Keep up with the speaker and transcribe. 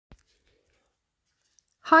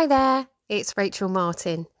Hi there, it's Rachel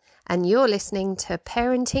Martin, and you're listening to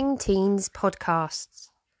Parenting Teens Podcasts.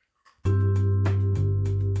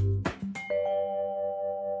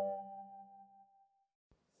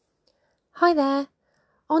 Hi there.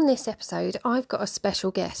 On this episode, I've got a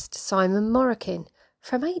special guest, Simon Morrican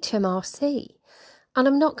from HMRC. And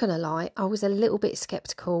I'm not going to lie, I was a little bit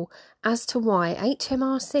sceptical as to why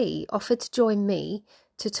HMRC offered to join me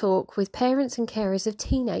to talk with parents and carers of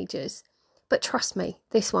teenagers. But trust me,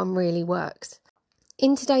 this one really works.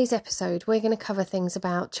 In today's episode, we're going to cover things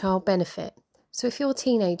about child benefit. So if your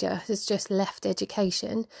teenager has just left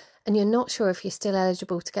education and you're not sure if you're still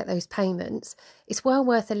eligible to get those payments, it's well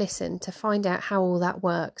worth a listen to find out how all that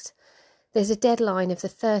works. There's a deadline of the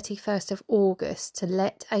 31st of August to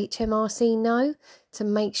let HMRC know to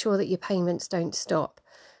make sure that your payments don't stop.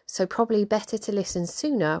 So probably better to listen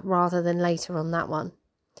sooner rather than later on that one.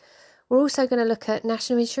 We're also going to look at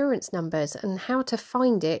national insurance numbers and how to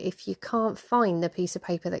find it if you can't find the piece of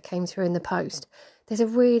paper that came through in the post. There's a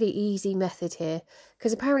really easy method here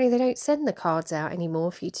because apparently they don't send the cards out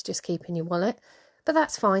anymore for you to just keep in your wallet. But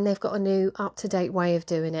that's fine, they've got a new up-to-date way of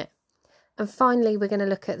doing it. And finally, we're going to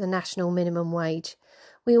look at the national minimum wage.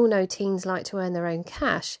 We all know teens like to earn their own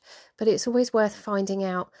cash, but it's always worth finding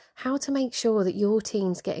out how to make sure that your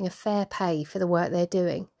teen's getting a fair pay for the work they're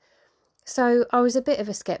doing. So I was a bit of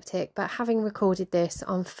a skeptic, but having recorded this,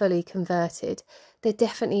 I'm fully converted. There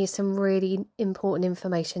definitely is some really important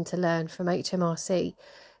information to learn from HMRC.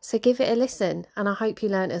 So give it a listen, and I hope you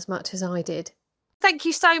learnt as much as I did. Thank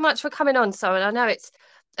you so much for coming on, Simon. I know it's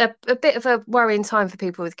a bit of a worrying time for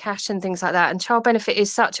people with cash and things like that, and child benefit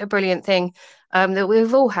is such a brilliant thing that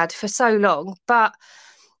we've all had for so long. But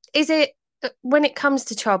is it, when it comes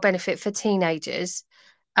to child benefit for teenagers,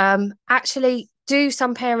 actually, do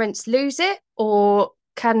some parents lose it or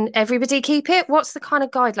can everybody keep it? What's the kind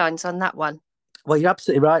of guidelines on that one? Well, you're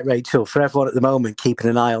absolutely right, Rachel. For everyone at the moment, keeping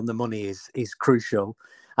an eye on the money is crucial.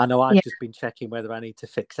 I know I've just been checking whether I need to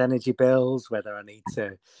fix energy bills, whether I need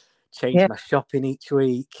to change my shopping each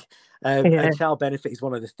week. And child benefit is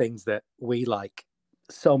one of the things that we, like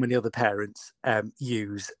so many other parents,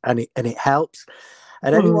 use, and it helps.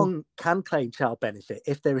 And anyone can claim child benefit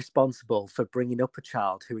if they're responsible for bringing up a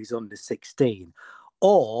child who is under 16.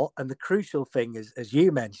 Or, and the crucial thing, as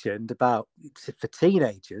you mentioned, about for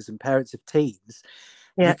teenagers and parents of teens,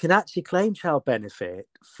 you can actually claim child benefit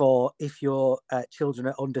for if your children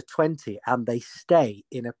are under 20 and they stay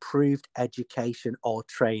in approved education or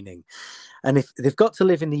training. And if they've got to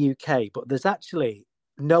live in the UK, but there's actually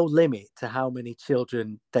no limit to how many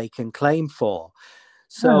children they can claim for.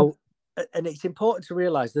 So, and it's important to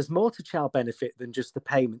realise there's more to child benefit than just the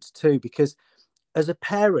payments too, because as a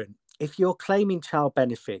parent, if you're claiming child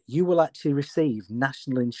benefit, you will actually receive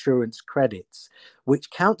national insurance credits,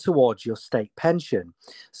 which count towards your state pension.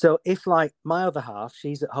 So if, like my other half,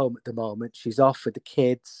 she's at home at the moment, she's off with the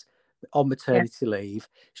kids on maternity leave,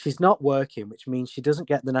 she's not working, which means she doesn't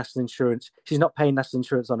get the national insurance. She's not paying national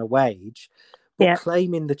insurance on a wage, but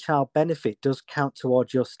claiming the child benefit does count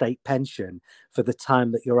towards your state pension for the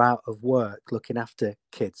time that you're out of work looking after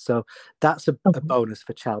kids. So that's a bonus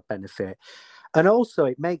for child benefit. And also,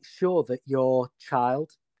 it makes sure that your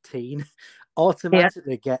child, teen,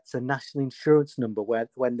 automatically gets a national insurance number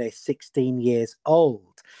when they're 16 years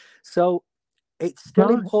old. So it's still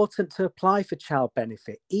important to apply for child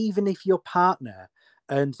benefit, even if your partner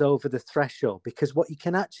earns over the threshold, because what you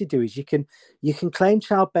can actually do is you can claim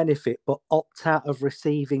child benefit, but opt out of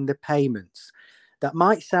receiving the payments. That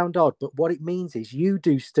might sound odd, but what it means is you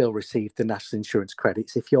do still receive the national insurance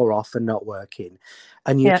credits if you're off and not working,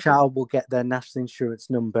 and your child will get their national insurance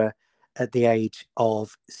number at the age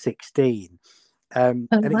of 16.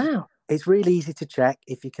 It's really easy to check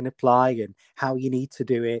if you can apply and how you need to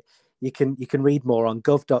do it. You can read more on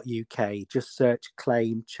gov.uk, just search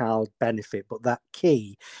claim child benefit. But that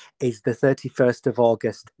key is the 31st of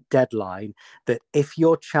August deadline, that if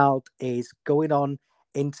your child is going on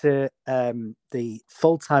into the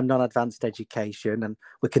full-time non-advanced education, and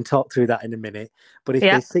we can talk through that in a minute, but if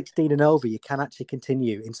they're 16 and over, you can actually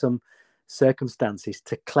continue in some circumstances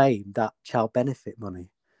to claim that child benefit money.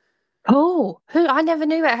 I never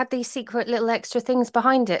knew it had these secret little extra things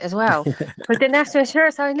behind it as well. With the national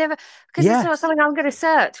insurance, I never, because it's not something I'm going to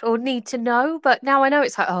search or need to know, but now I know,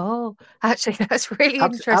 it's like, actually, that's really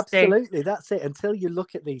interesting. Absolutely, that's it. Until you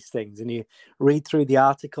look at these things and you read through the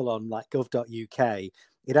article on like gov.uk,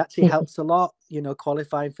 it actually helps a lot,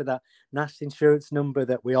 qualifying for that national insurance number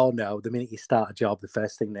that we all know. The minute you start a job, the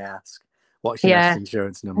first thing they ask, what's your national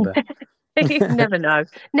insurance number? You never know.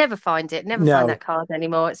 Never find it. Never find that card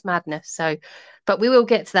anymore. It's madness. So, but we will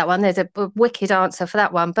get to that one. There's a wicked answer for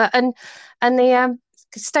that one. But and the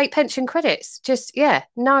state pension credits. Just, yeah,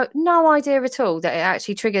 no idea at all that it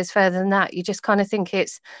actually triggers further than that. You just kind of think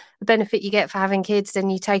it's a benefit you get for having kids, then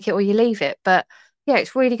you take it or you leave it. But yeah,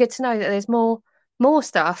 it's really good to know that there's more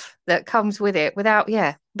stuff that comes with it without,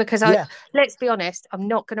 yeah, because Yeah. let's be honest, I'm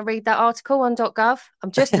not going to read that article on .gov.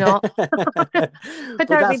 I'm just not. I But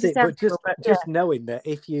don't mean that's to it. sound But cruel, but yeah. just knowing that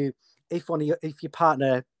if your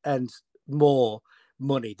partner earns more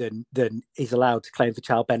money than is allowed to claim for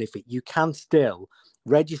child benefit, you can still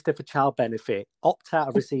register for child benefit, opt out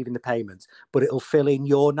of receiving the payments, but it'll fill in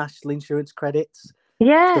your national insurance credits. So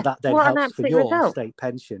Yeah, that then what an helps for absolute your result. state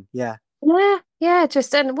pension. Yeah. Yeah, yeah,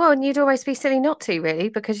 just and you'd always be silly not to really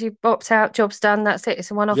because you opt out, job's done, that's it.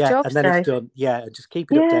 It's a one-off Yeah. job. And then it's So done. Yeah. And just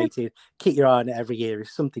keep it yeah, updated. Keep your eye on it every year.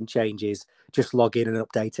 If something changes, just log in and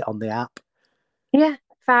update it on the app. yeah,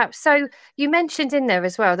 fab. So you mentioned in there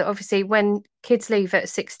as well that obviously when kids leave at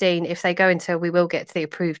 16, if they go into, we will get to the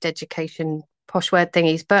approved education posh word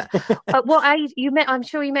thingies, but at what age you met, I'm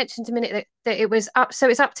sure you mentioned a minute that it was up, so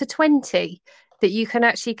it's up to 20 that you can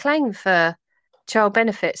actually claim for child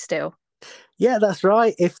benefit still. Yeah, that's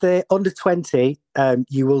right. If they're under 20,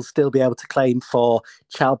 you will still be able to claim for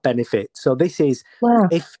child benefit. So this is Wow.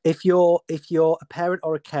 if you're a parent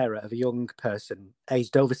or a carer of a young person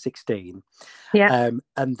aged over 16, Yeah,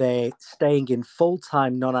 and they're staying in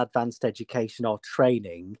full-time non-advanced education or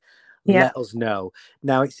training, yeah, let us know.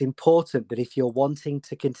 Now, it's important that if you're wanting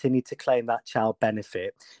to continue to claim that child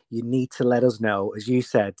benefit, you need to let us know, as you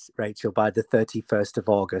said, Rachel, by the 31st of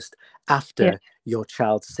August, yeah. after your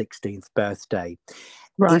child's 16th birthday.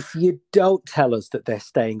 Right. If you don't tell us that they're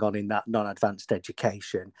staying on in that non-advanced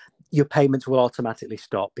education, your payments will automatically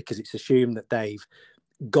stop because it's assumed that they've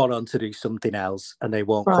gone on to do something else and they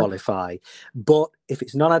won't Right. qualify. But if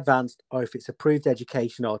it's non-advanced or if it's approved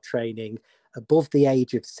education or training above the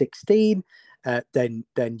age of 16, then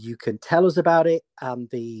you can tell us about it and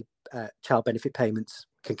the child benefit payments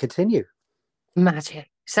can continue. Magic.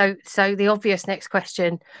 So the obvious next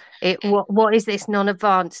question, what is this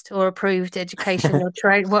non-advanced or approved education or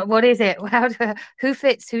trade? What is it? Who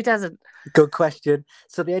fits, who doesn't? Good question.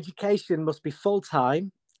 So the education must be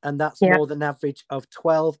full-time, and that's Yeah, more than an average of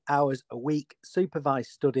 12 hours a week,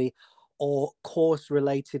 supervised study or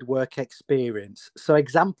course-related work experience. So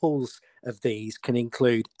examples of these can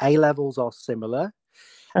include A levels or similar,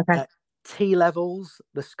 okay. uh, T levels,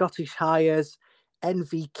 the Scottish Highers,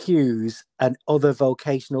 NVQs, and other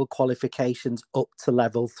vocational qualifications up to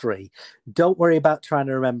level 3. Don't worry about trying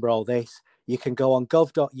to remember all this. You can go on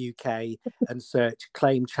gov.uk and search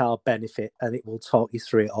claim child benefit and it will talk you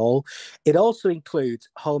through it all. It also includes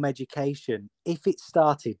home education if it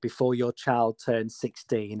started before your child turned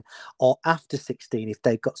 16 or after 16 if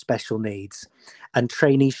they've got special needs. And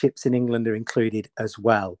traineeships in England are included as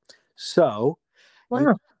well. So you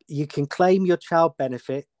Wow. you can claim your child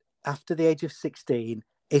benefit after the age of 16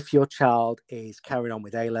 if your child is carrying on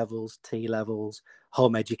with A levels, T levels,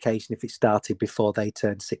 home education if it started before they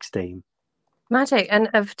turned 16. Magic. And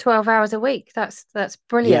of 12 hours a week. That's Yeah.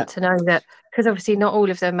 brilliant to know that because obviously not all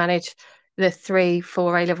of them manage the 3,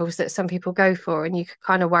 4 A levels that some people go for. And you could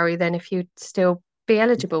kind of worry then if you'd still be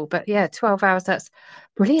eligible. But yeah, 12 hours, that's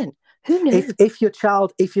brilliant. Who If knew? if your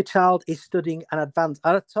child is studying an advanced,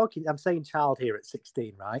 I'm saying child here at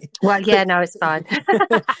 16, right? Well, yeah, no, it's fine.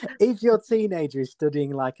 If your teenager is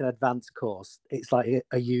studying like an advanced course, it's like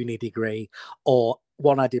a uni degree or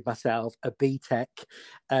one I did myself, a BTEC,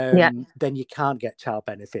 Yeah, then you can't get child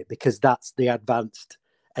benefit because that's the advanced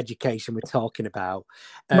education we're talking about.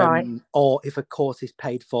 right. Or if a course is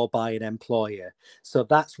paid for by an employer. So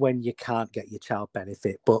that's when you can't get your child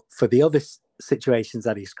benefit. But for the other situations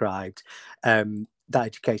I described, that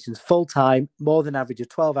education's full time, more than average of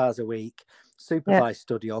 12 hours a week, Yeah. supervised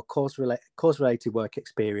study or course related work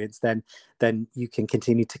experience, then you can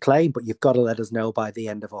continue to claim, but you've got to let us know by the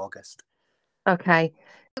end of August. Okay.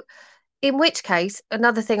 In which case,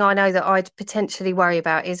 another thing I know that I'd potentially worry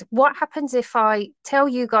about is what happens if I tell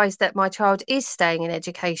you guys that my child is staying in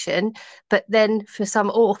education, but then for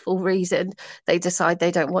some awful reason they decide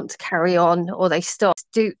they don't want to carry on or they stop.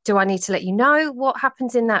 Do I need to let you know what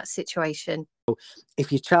happens in that situation?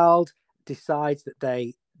 If your child decides that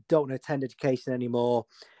they don't want to attend education anymore,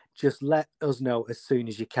 just let us know as soon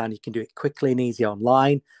as you can. You can do it quickly and easy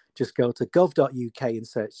online. Just go to gov.uk and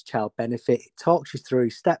search child benefit. It talks you through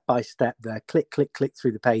step by step there. Click, click, click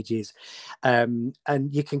through the pages. And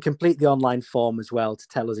you can complete the online form as well to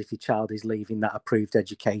tell us if your child is leaving that approved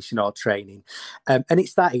education or training. And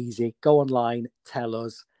it's that easy. Go online, tell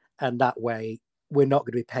us, and that way we're not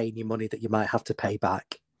going to be paying you money that you might have to pay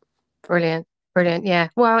back. Brilliant. Brilliant. Yeah.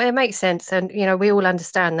 Well, it makes sense. And, we all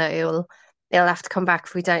understand that it'll it'll have to come back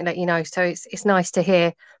if we don't let you know. So it's nice to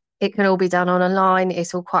hear it can all be done on a line.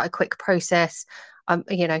 It's all quite a quick process.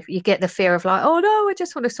 You get the fear of like, oh no, I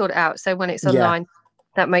just want to sort it out. So when it's Yeah. online,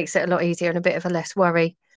 that makes it a lot easier and a bit of a less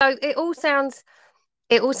worry. So it all sounds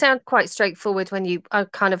quite straightforward when you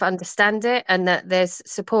kind of understand it, and that there's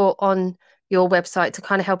support on your website to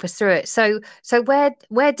kind of help us through it. So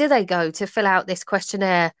where do they go to fill out this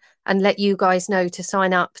questionnaire and let you guys know to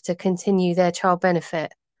sign up to continue their child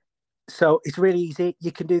benefit? So it's really easy.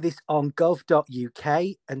 You can do this on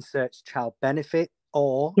gov.uk and search child benefit,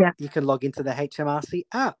 or Yeah. you can log into the HMRC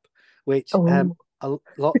app, which Oh, a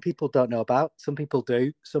lot of people don't know about. Some people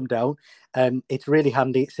do, some don't. It's really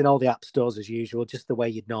handy. It's in all the app stores as usual, just the way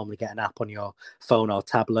you'd normally get an app on your phone or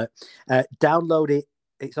tablet. Download it.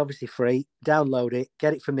 It's obviously free. Download it,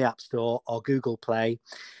 get it from the App Store or Google Play.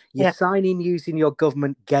 You yeah. sign in using your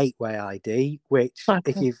government gateway ID, which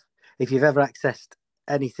Okay. if you've ever accessed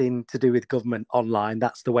anything to do with government online,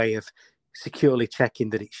 that's the way of securely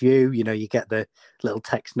checking that it's you. You get the little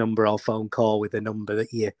text number or phone call with a number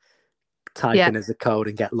that you type Yeah. in as a code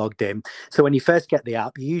and get logged in. So when you first get the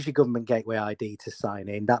app, you use your government gateway ID to sign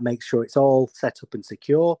in. That makes sure it's all set up and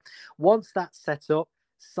secure. Once that's set up,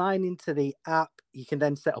 sign into the app. You can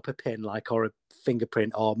then set up a PIN, or a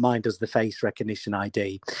fingerprint, or mine does the face recognition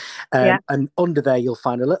ID. Yeah. And under there, you'll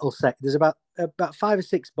find a little there's about 5 or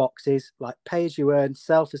 6 boxes, like pay as you earn,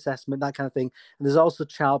 self-assessment, that kind of thing. And there's also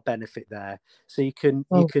child benefit there, so you can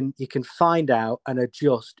find out and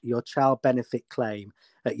adjust your child benefit claim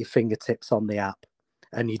at your fingertips on the app.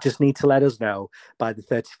 And you just need to let us know by the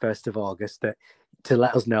 31st of August to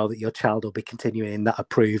let us know that your child will be continuing in that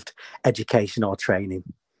approved education or training.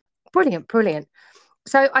 Brilliant, brilliant.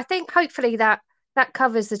 So I think hopefully that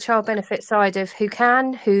covers the child benefit side of who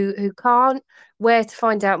can, who can't, where to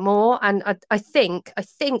find out more. And I think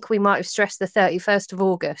we might have stressed the 31st of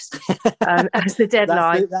August as the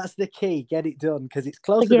deadline. That's the key. Get it done, because it's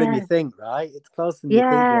closer than you Yeah, think, right? It's closer than you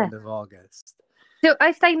think, the yeah. end of August. So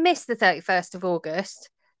if they miss the 31st of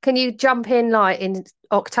August, can you jump in like in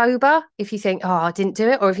October if you think, oh, I didn't do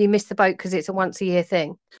it, or if you missed the boat because it's a once a year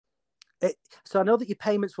thing? So I know that your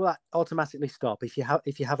payments will automatically stop if you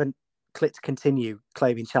haven't clicked continue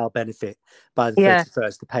claiming child benefit by the Yeah,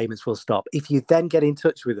 31st. The payments will stop. If you then get in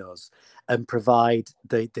touch with us and provide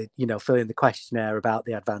the fill in the questionnaire about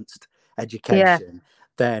the advanced yeah. education,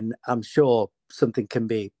 then I'm sure something can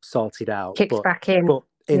be sorted out. Kicks But back in. but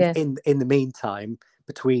in Yeah. in the meantime,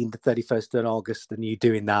 between the 31st of August and you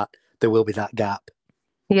doing that, there will be that gap.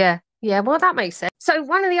 Yeah, yeah. Well, that makes sense. So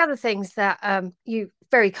one of the other things that you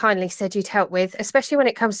very kindly said you'd help with, especially when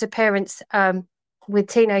it comes to parents with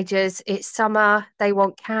teenagers, it's summer, they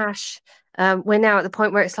want cash. We're now at the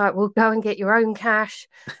point where it's like, well, go and get your own cash.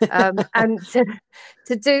 And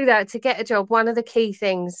to do that, to get a job, one of the key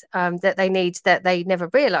things that they need that they never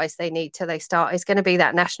realise they need till they start is going to be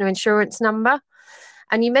that national insurance number.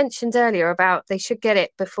 And you mentioned earlier about they should get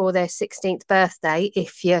it before their 16th birthday.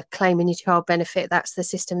 If you're claiming your child benefit, that's the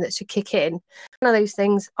system that should kick in. One of those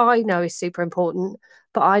things I know is super important,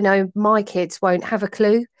 but I know my kids won't have a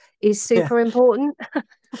clue is Yeah. super important.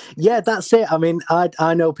 Yeah, that's it. I mean,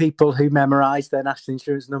 I know people who memorise their national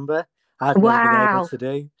insurance number. I've never been able Wow. to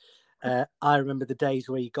do. I remember the days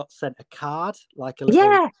where you got sent a card, like a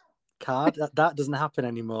little Yeah. card. That doesn't happen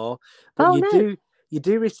anymore. But Oh, no. you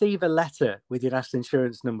do receive a letter with your national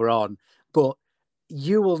insurance number on. But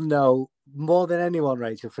you will know more than anyone,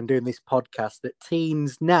 Rachel, from doing this podcast, that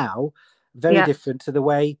teens now very Yeah. different to the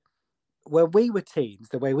way when we were teens,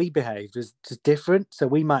 the way we behaved was just different. So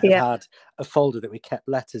we might have Yeah. had a folder that we kept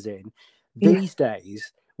letters in. Yeah. These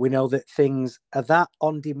days, we know that things are that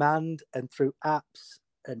on demand and through apps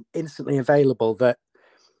and instantly available that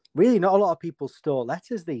really not a lot of people store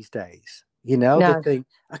letters these days. They No. think,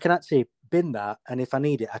 I can actually bin that, and if I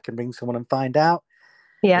need it, I can ring someone and find out,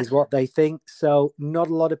 Yeah. is what they think. So not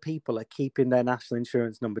a lot of people are keeping their national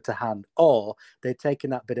insurance number to hand, or they're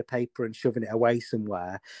taking that bit of paper and shoving it away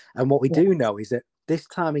somewhere. And what we Yeah. do know is that this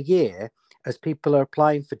time of year, as people are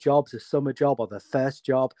applying for jobs, a summer job or their first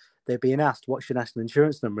job, they're being asked, what's your national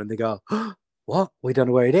insurance number? And they go, oh, what? We don't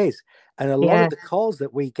know where it is. And a lot Yeah. of the calls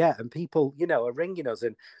that we get, and people, are ringing us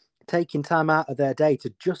and taking time out of their day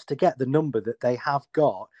to get the number that they have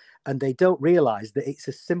got, and they don't realize that it's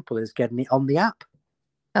as simple as getting it on the app.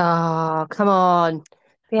 Oh, come on.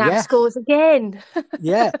 The app Yes. scores again.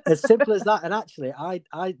 Yeah, as simple as that. And actually, I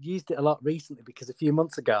used it a lot recently because a few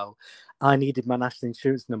months ago, I needed my national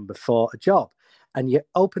insurance number for a job. And you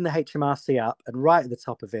open the HMRC app, and right at the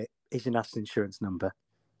top of it is your national insurance number.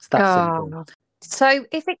 It's that simple. Oh. So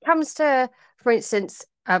if it comes to, for instance,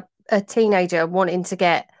 a teenager wanting to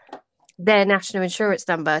get their national insurance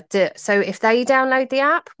number. So if they download the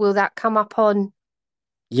app, will that come up on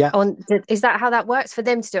Yeah, is that how that works for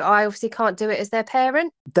them to do it? I obviously can't do it as their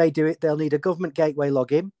parent. they do it. They'll need a government gateway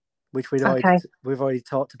login, which Okay. we've already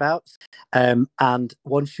talked about. And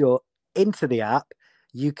once you're into the app,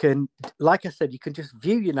 you can, like I said, you can just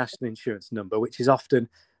view your national insurance number, which is often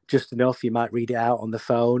just enough. You might read it out on the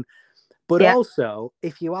phone. But Yeah. also,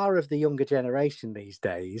 if you are of the younger generation these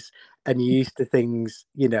days and you're used to things,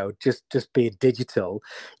 just being digital,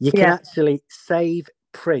 you can Yeah. actually save,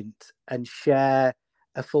 print, and share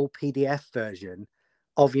a full PDF version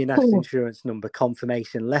of your national Cool. insurance number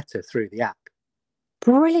confirmation letter through the app.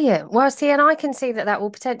 Brilliant. Well, see, and I can see that that will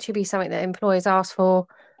potentially be something that employers ask for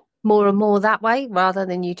more and more that way, rather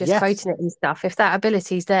than you just Yes. quoting it and stuff. If that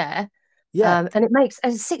ability's there, Yeah, and it makes,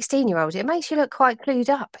 as a 16-year-old, it makes you look quite clued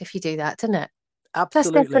up if you do that, doesn't it? That's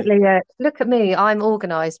absolutely. definitely look at me. I'm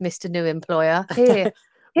organised, Mr. New Employer. Here,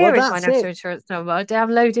 Well, here is my that's national it. insurance number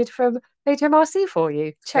downloaded from HMRC for you.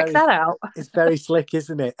 It's Check very that out. it's very slick,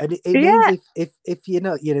 isn't it? And it means Yeah. if if you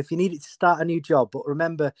need it to start a new job, but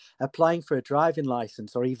remember applying for a driving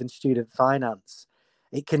license or even student finance,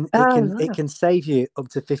 it can it Oh, can it wow. can save you up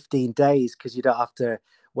to 15 days because you don't have to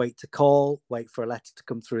wait to call, wait for a letter to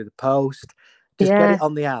come through the post. Just get Yeah. it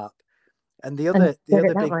on the app. And the And other the get it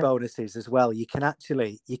other that big way. bonus is as well, you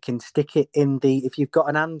can stick it in the if you've got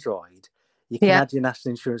an Android, you can Yeah. add your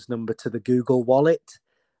national insurance number to the Google Wallet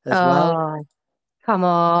as well. Oh, come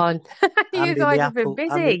on. You and in the guys have been Apple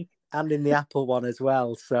busy. and in the Apple one as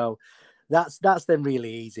well. So that's then really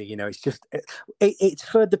easy. It's just it's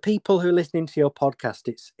for the people who are listening to your podcast.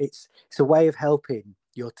 It's a way of helping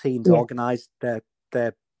your teams Yeah. organize their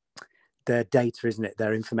their data, isn't it?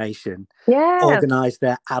 Their information, Yeah. organize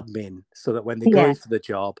their admin, so that when they go Yeah. in for the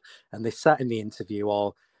job and they sat in the interview,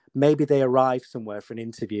 or maybe they arrive somewhere for an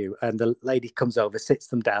interview and the lady comes over, sits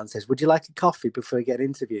them down, says, "Would you like a coffee before you get an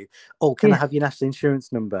interview? Oh, can I Yeah. have your national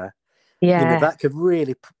insurance number?" Yeah. That could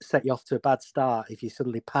really set you off to a bad start if you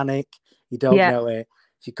suddenly panic, you don't Yeah. know it.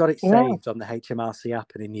 If you've got it Yeah. saved on the HMRC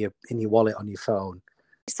app and in your wallet on your phone.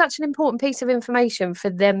 It's such an important piece of information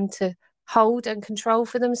for them to hold and control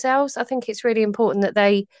for themselves. I think it's really important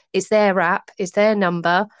that it's their app, it's their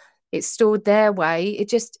number, it's stored their way.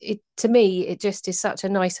 To me, it just is such a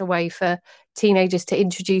nicer way for teenagers to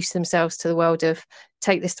introduce themselves to the world of,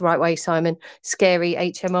 take this the right way, Simon, scary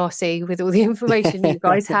HMRC with all the information you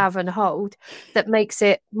guys have and hold, that makes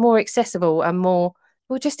it more accessible and more,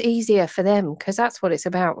 well, just easier for them, because that's what it's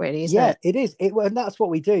about, really, isn't Yeah, it? it is. And that's what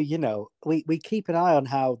we do. We keep an eye on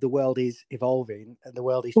how the world is evolving and the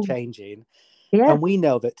world is Mm. changing. Yeah. And we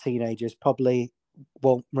know that teenagers probably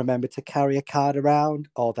won't remember to carry a card around,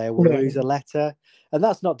 or they will Yeah. lose a letter. And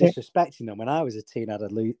that's not Yeah. disrespecting them. When I was a teen, I'd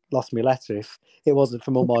have lost my letter if it wasn't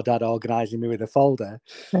for mum or dad organising me with a folder.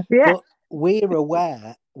 Yeah. But we're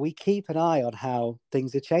aware, we keep an eye on how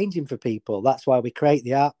things are changing for people. That's why we create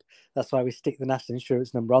the app. That's why we stick the national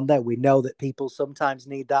insurance number on there. We know that people sometimes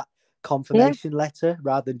need that Yeah. confirmation letter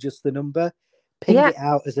rather than just the number. Ping Yeah. it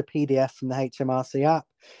out as a PDF from the HMRC app.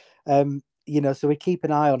 So we keep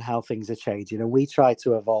an eye on how things are changing and we try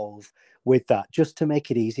to evolve with that just to make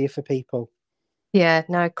it easier for people. Yeah,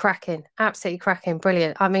 no, cracking, absolutely cracking,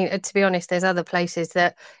 brilliant. I mean, to be honest, there's other places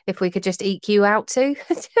that if we could just eke you out to,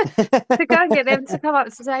 to go and get them to come up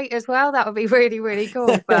to date as well, that would be really, really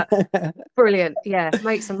cool. But brilliant, yeah,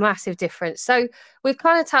 makes a massive difference. So we've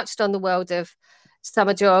kind of touched on the world of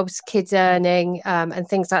summer jobs, kids earning, and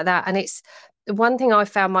things like that. And it's one thing I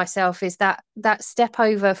found myself is that step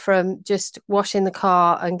over from just washing the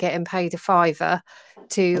car and getting paid a fiver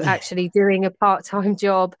to actually doing a part-time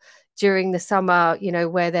job during the summer,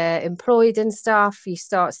 where they're employed and stuff. You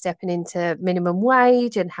start stepping into minimum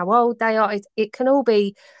wage and how old they are. It can all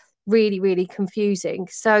be really, really confusing.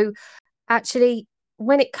 So actually,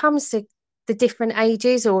 when it comes to the different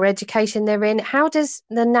ages or education they're in, how does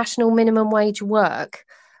the national minimum wage work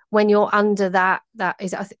when you're under that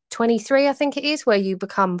is 23, I think it is, where you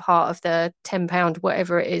become part of the £10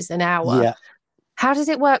 whatever it is an hour? Yeah. How does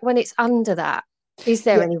it work when it's under that? Is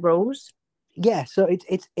there Yeah. any rules? Yeah, so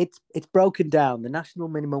it's broken down. The national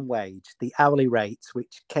minimum wage, the hourly rates,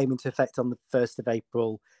 which came into effect on the 1st of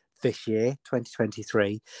April this year,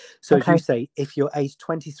 2023. So as you Okay. say, if you're aged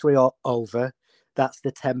 23 or over, that's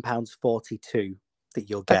the £10.42 that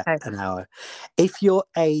you'll get Okay. an hour. If you're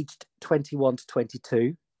aged 21 to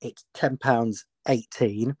 22, it's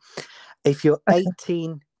 £10.18. If you're Okay.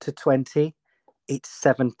 18 to 20, it's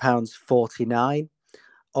 £7.49.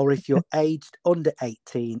 Or if you're aged under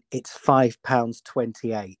 18, it's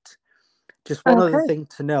 £5.28. Just one other Okay. thing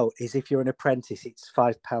to note is if you're an apprentice, it's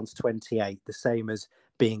 £5.28, the same as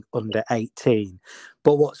being under 18.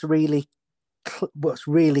 But what's really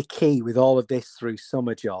key with all of this through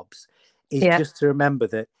summer jobs is Yeah. just to remember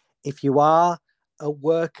that if you are a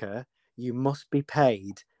worker, you must be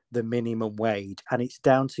paid the minimum wage, and it's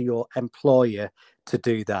down to your employer to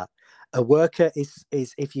do that. A worker is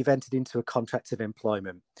if you've entered into a contract of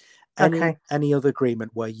employment, Okay. any other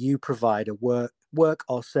agreement where you provide a work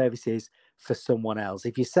or services for someone else.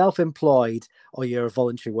 If you're self-employed or you're a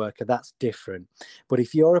voluntary worker, that's different. But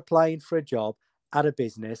if you're applying for a job at a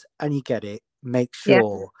business and you get it, make Yeah.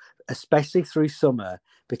 sure, especially through summer,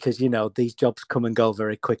 because these jobs come and go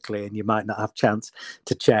very quickly and you might not have chance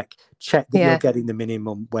to check that you're Yeah. getting the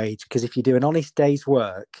minimum wage. Because if you do an honest day's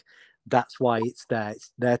work, that's why it's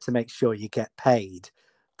there to make sure you get paid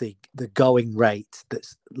the going rate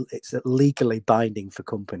it's legally binding for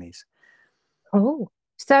companies. Oh,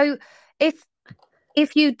 so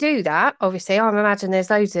if you do that, obviously, I imagine there's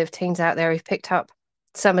loads of teens out there who've picked up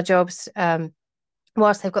summer jobs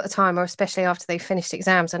whilst they've got the time, or especially after they've finished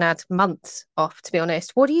exams and had months off, to be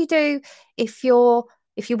honest. What do you do if you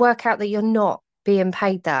work out that you're not being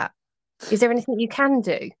paid that? Is there anything you can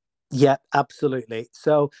do? Yeah, absolutely.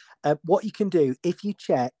 So what you can do, if you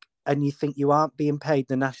check and you think you aren't being paid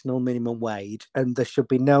the national minimum wage, and there should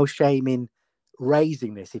be no shame in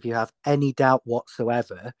raising this if you have any doubt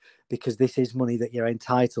whatsoever, because this is money that you're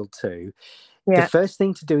entitled to, the Yeah. first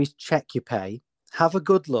thing to do is check your pay, have a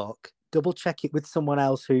good look, double check it with someone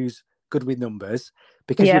else who's good with numbers,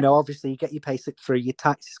 because Yeah. obviously you get your pay slip through, your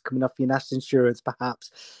taxes coming off your national insurance,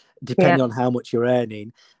 perhaps, Yeah. depending on how much you're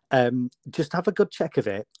earning. Just have a good check of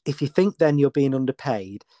it. If you think then you're being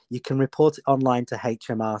underpaid, you can report it online to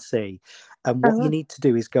HMRC. And what you Oh, need to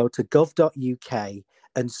do is go to gov.uk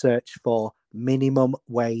and search for minimum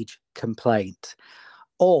wage complaint.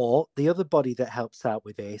 Or the other body that helps out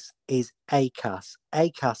with this is ACAS.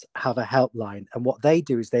 ACAS have a helpline, and what they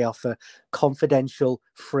do is they offer confidential,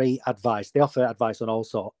 free advice. They offer advice on all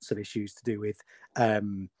sorts of issues to do with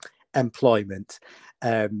employment.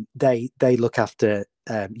 They look after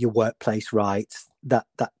your workplace rights, that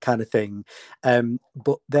kind of thing.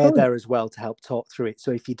 But they're cool. there as well to help talk through it.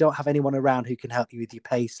 So if you don't have anyone around who can help you with your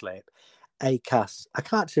pay slip, ACAS, I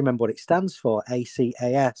can't actually remember what it stands for,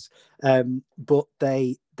 ACAS, but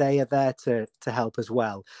they are there to help as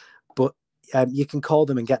well. But you can call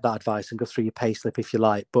them and get that advice and go through your payslip if you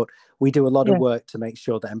like. But we do a lot of Yeah. work to make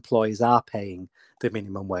sure that employers are paying the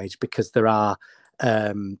minimum wage, because there are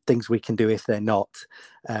things we can do if they're not.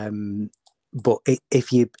 But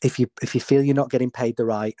if you feel you're not getting paid the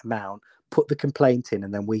right amount, put the complaint in,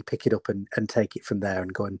 and then we pick it up and take it from there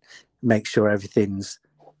and go and make sure everything's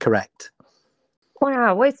correct.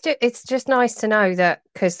 Wow. Well, it's just nice to know that,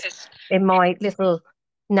 because in my little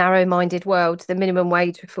narrow-minded world, the minimum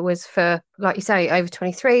wage was for, like you say, over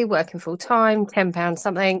 23, working full time, £10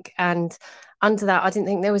 something, and under that, I didn't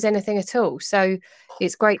think there was anything at all. So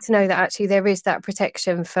it's great to know that actually there is that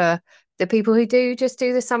protection for the people who do just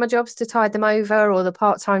do the summer jobs to tide them over, or the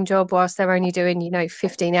part-time job whilst they're only doing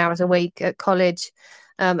 15 hours a week at college,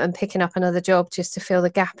 and picking up another job just to fill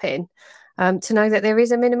the gap in. To know that there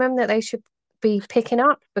is a minimum that they should be picking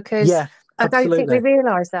up, because Yeah, I don't think we absolutely.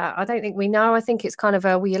 realise that. I don't think we know. I think it's kind of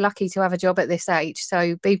well, you're lucky to have a job at this age.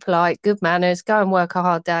 So be polite, good manners, go and work a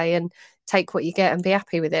hard day and take what you get and be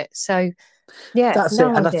happy with it. So yeah, That's it.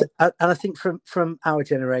 no And idea. I think from our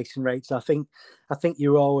generation, Rachel, I think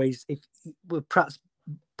you're always, if we're perhaps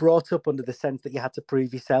brought up under the sense that you had to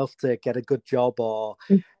prove yourself to get a good job, or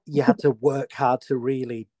you had to work hard to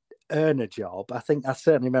really earn a job. I think I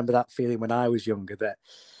certainly remember that feeling when I was younger, that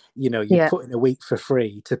you Yeah, put in a week for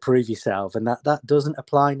free to prove yourself, and that doesn't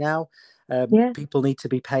apply now. yeah, People need to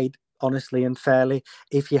be paid honestly and fairly.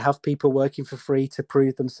 If you have people working for free to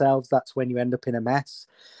prove themselves, that's when you end up in a mess,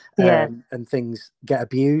 yeah, and things get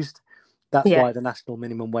abused. That's yeah, why the national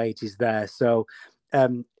minimum wage is there. So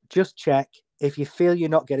just check. If you feel you're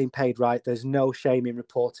not getting paid right, there's no shame in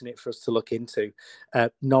reporting it for us to look into,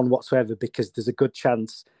 none whatsoever, because there's a good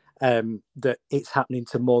chance that it's happening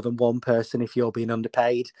to more than one person if you're being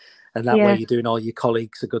underpaid, and that way yeah, you're doing all your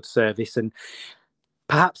colleagues a good service. And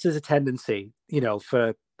perhaps there's a tendency,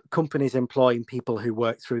 for companies employing people who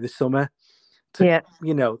work through the summer to, yeah,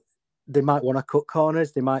 they might want to cut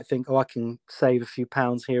corners. They might think, oh, I can save a few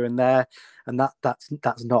pounds here and there, and that's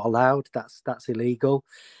not allowed. That's illegal.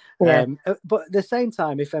 yeah, But at the same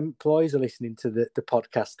time, if employees are listening to the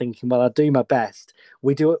podcast thinking, well, I do my best,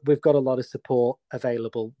 we've got a lot of support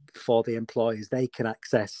available for the employers. They can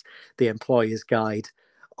access the employer's guide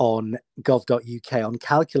on gov.uk on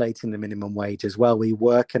calculating the minimum wage as well. We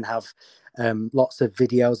work and have lots of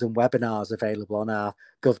videos and webinars available on our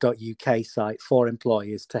gov.uk site for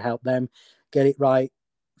employers to help them get it right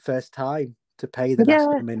first time to pay the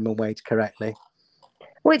national minimum wage correctly.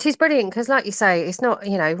 Which is brilliant because, like you say, it's not,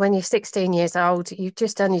 when you're 16 years old, you've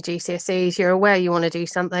just done your GCSEs, you're aware you want to do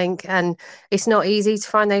something, and it's not easy to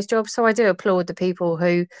find those jobs. So I do applaud the people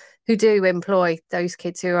who do employ those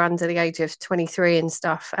kids who are under the age of 23 and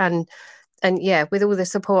stuff. And yeah, with all the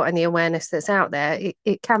support and the awareness that's out there,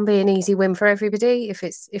 it can be an easy win for everybody if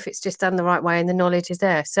it's just done the right way and the knowledge is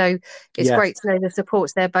there. So it's great to know the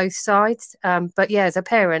support's there both sides. But yeah, as a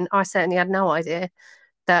parent, I certainly had no idea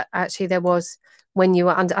that actually there was when you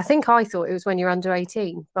were under. I think I thought it was when you're under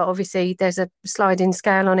 18, but obviously there's a sliding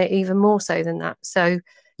scale on it even more so than that. So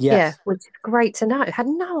yeah, which is great to know. Had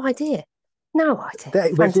no idea. No idea.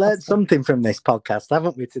 We've learned something from this podcast,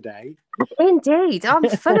 haven't we, today? Indeed. I'm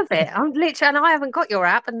full of it. I'm literally, and I haven't got your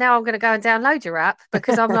app, and now I'm going to go and download your app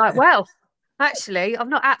because I'm like, well, actually, I'm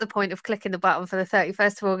not at the point of clicking the button for the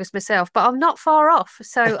 31st of August myself, but I'm not far off.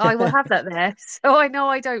 So I will have that there. So I know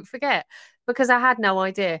I don't forget because I had no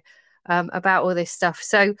idea about all this stuff.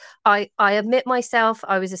 So I admit myself,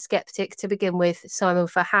 I was a skeptic to begin with, Simon,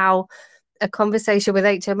 for how a conversation with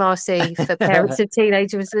HMRC for parents of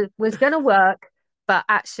teenagers was going to work. But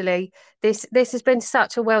actually, this has been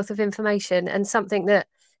such a wealth of information and something that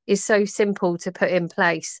is so simple to put in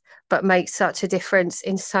place, but makes such a difference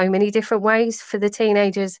in so many different ways for the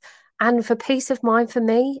teenagers and for peace of mind for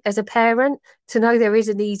me as a parent to know there is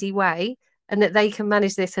an easy way and that they can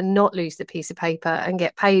manage this and not lose the piece of paper and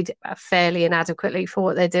get paid fairly and adequately for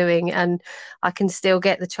what they're doing. And I can still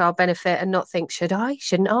get the child benefit and not think, should I?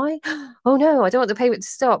 Shouldn't I? Oh no, I don't want the payment to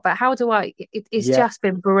stop. But how do I? It's just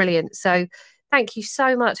been brilliant. So thank you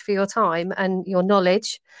so much for your time and your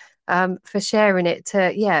knowledge, for sharing it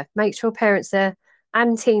to, make sure parents there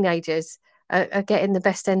and teenagers are getting the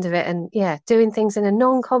best end of it and, doing things in a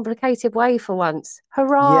non-complicated way for once.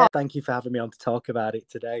 Hurrah! Yeah, thank you for having me on to talk about it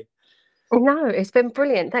today. No, it's been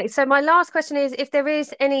brilliant. Thanks. So my last question is, if there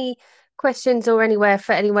is any questions or anyone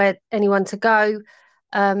to go,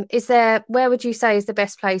 where would you say is the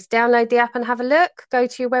best place? Download the app and have a look, go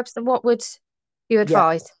to your website. What would you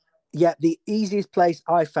advise? Yeah, the easiest place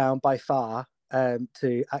I found by far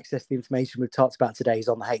to access the information we've talked about today is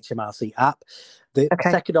on the HMRC app. The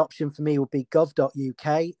second option for me would be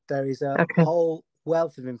gov.uk. There is a whole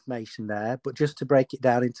wealth of information there, but just to break it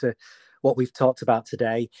down into what we've talked about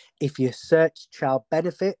today, if you search child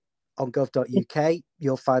benefit on gov.uk,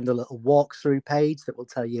 you'll find a little walkthrough page that will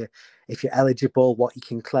tell you if you're eligible, what you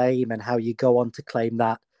can claim, and how you go on to claim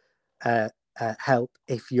that help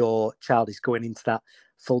if your child is going into that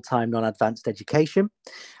full-time non-advanced education.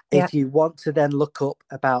 If you want to then look up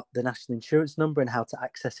about the national insurance number and how to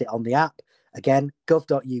access it on the app, again,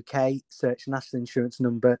 gov.uk, search national insurance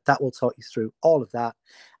number. That will talk you through all of that.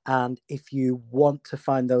 And if you want to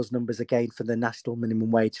find those numbers again for the national minimum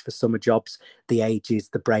wage for summer jobs, the ages,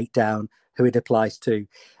 the breakdown, who it applies to,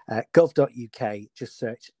 gov.uk, just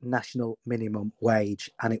search national minimum wage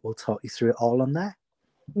and it will talk you through it all on there.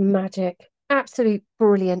 Magic. Absolute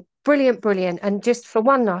brilliant. Brilliant. And just for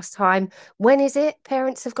one last time, when is it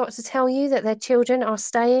parents have got to tell you that their children are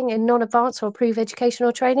staying in non-advanced or approved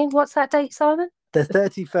educational training? What's that date, Simon? The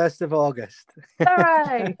 31st of August.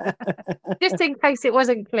 Hooray! Just in case it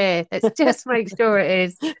wasn't clear, let's just make sure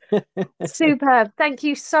it is. Superb. Thank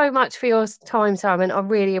you so much for your time, Simon. I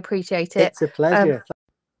really appreciate it. It's a pleasure.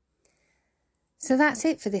 So that's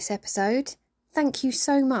it for this episode. Thank you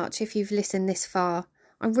so much if you've listened this far.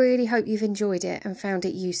 I really hope you've enjoyed it and found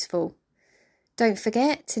it useful. Don't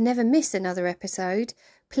forget to never miss another episode.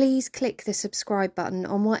 Please click the subscribe button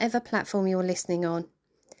on whatever platform you're listening on.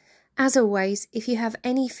 As always, if you have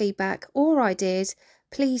any feedback or ideas,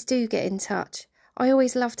 please do get in touch. I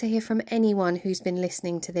always love to hear from anyone who's been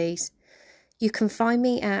listening to these. You can find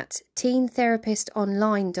me at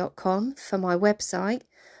teentherapistonline.com for my website,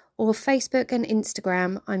 or Facebook and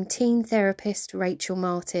Instagram. I'm Teen Therapist Rachel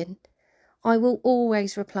Martin. I will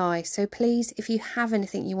always reply, so please, if you have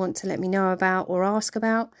anything you want to let me know about or ask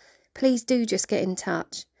about, please do just get in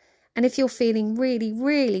touch. And if you're feeling really,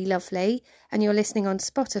 really lovely and you're listening on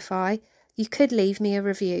Spotify, you could leave me a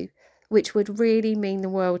review, which would really mean the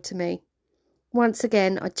world to me. Once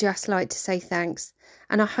again, I'd just like to say thanks,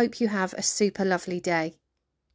 and I hope you have a super lovely day.